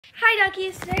Hi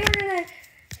duckies, today we're gonna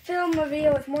film a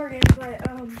video with Morgan, but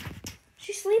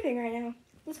she's sleeping right now.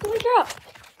 Let's go wake her up.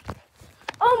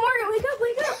 Oh Morgan,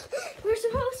 wake up! We're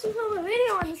supposed to film a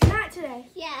video on this mat today.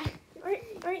 Yeah.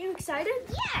 Aren't you excited?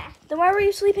 Yeah. Then why were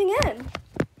you sleeping in?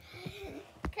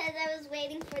 Because I was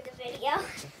waiting for the video.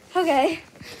 Okay.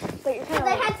 But you're Because kinda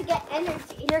I late. had to get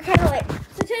energy. You're kinda late.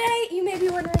 So today you may be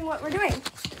wondering what we're doing.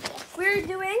 We're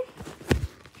doing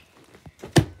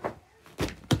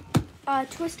a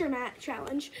twister mat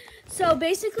challenge. So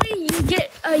basically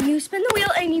you spin the wheel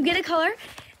and you get a color,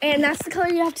 and that's the color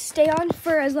you have to stay on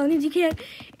for as long as you can,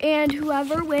 and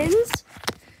whoever wins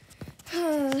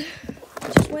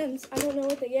just wins. I don't know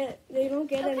what they get. They don't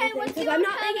get anything what's because your I'm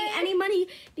not color? making any money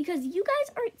because you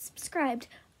guys aren't subscribed.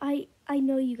 I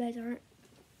know you guys aren't.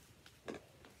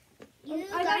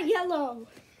 I got yellow.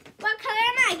 What color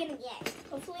am I going to get?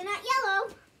 Hopefully not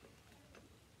yellow.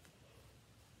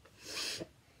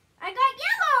 I got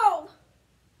yellow!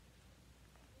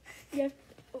 Yeah.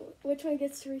 Which one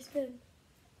gets to respin?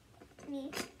 Me.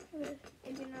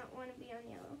 I do not want to be on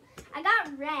yellow. I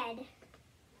got red.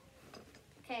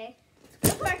 Okay.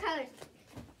 Let's go for our colors.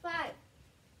 5,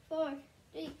 4,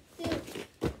 3, 2,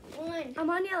 1. I'm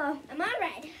on yellow. I'm on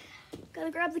red.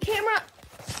 Gotta grab the camera.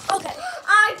 Okay.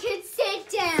 I can sit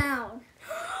down.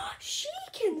 She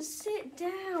can sit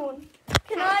down.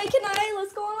 Can I?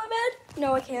 Let's go on my bed.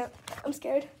 No, I can't. I'm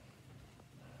scared.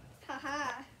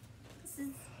 Haha. This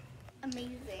is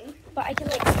amazing. But I can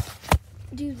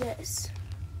do this.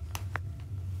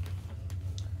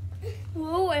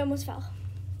 Whoa, I almost fell.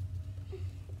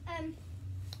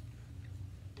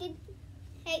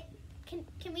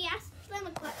 Can we ask them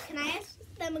can I ask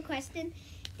them a question?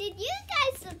 Did you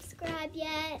guys subscribe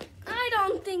yet? I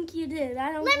don't think you did.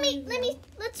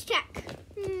 Let's check.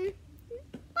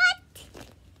 What?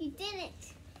 You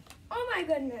didn't. Oh my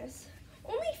goodness.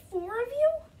 Only 4 of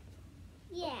you?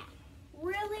 Yeah.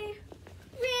 Really?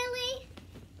 Really?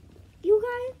 You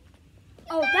guys?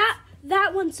 Oh,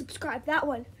 that one subscribed. That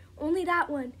one. Only that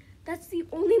one. That's the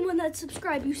only one that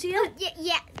subscribed. You see it?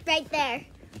 Yeah, right there.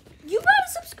 You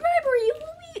gotta subscribe or you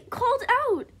will be called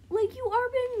out. Like you are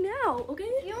being now, okay?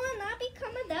 You will not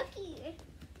become a ducky.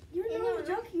 You're not a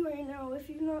ducky right now if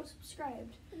you're not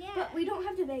subscribed. Yeah. But we don't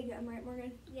have to beg them, right,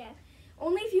 Morgan? Yeah.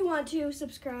 Only if you want to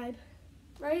subscribe,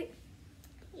 right?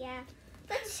 Yeah.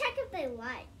 Let's check if they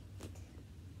like.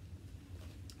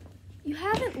 You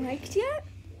haven't liked yet?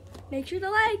 Make sure to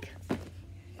like.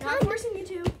 Not forcing you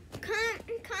to.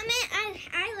 Comment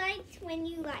I liked when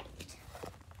you liked.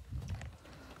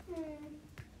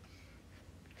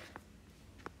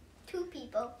 Two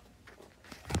people.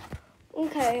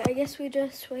 Okay, I guess we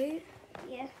just wait.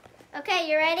 Yeah. Okay,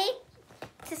 you ready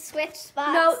to switch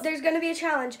spots? No, there's gonna be a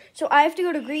challenge. So I have to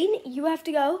go to green. You have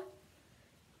to go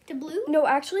to blue. No,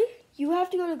 actually, you have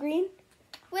to go to green.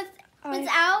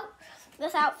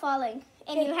 Without falling,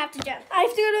 and Okay. you have to jump. I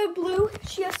have to go to blue.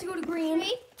 She has to go to green.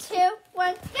 3, 2,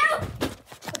 1, go!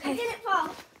 Okay. I didn't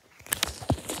fall.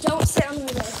 Don't sit on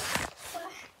my bed.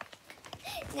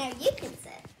 Now you can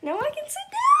sit. No, I can sit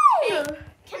down.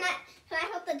 Can I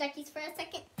hold the duckies for a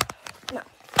second? No.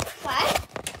 Why?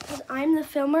 Because I'm the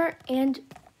filmer and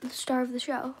the star of the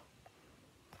show.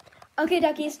 Okay,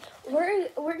 duckies, we're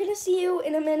gonna see you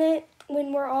in a minute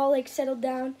when we're all settled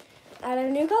down at our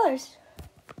new colors.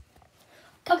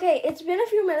 Okay, it's been a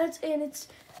few minutes and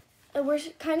we're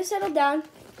kind of settled down.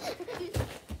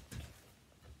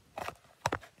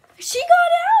 She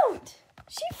got out.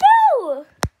 She fell.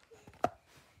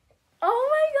 Oh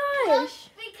my gosh.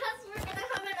 Because we're gonna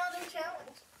have another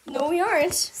challenge No, we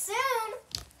aren't. soon.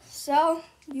 So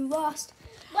you lost.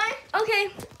 What?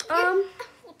 Okay.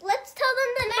 Let's tell them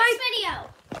the next video.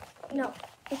 No,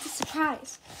 it's a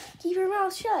surprise. Keep your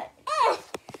mouth shut.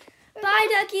 Bye,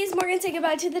 duckies. Morgan, say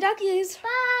goodbye to the duckies.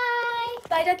 Bye.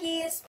 Bye, duckies.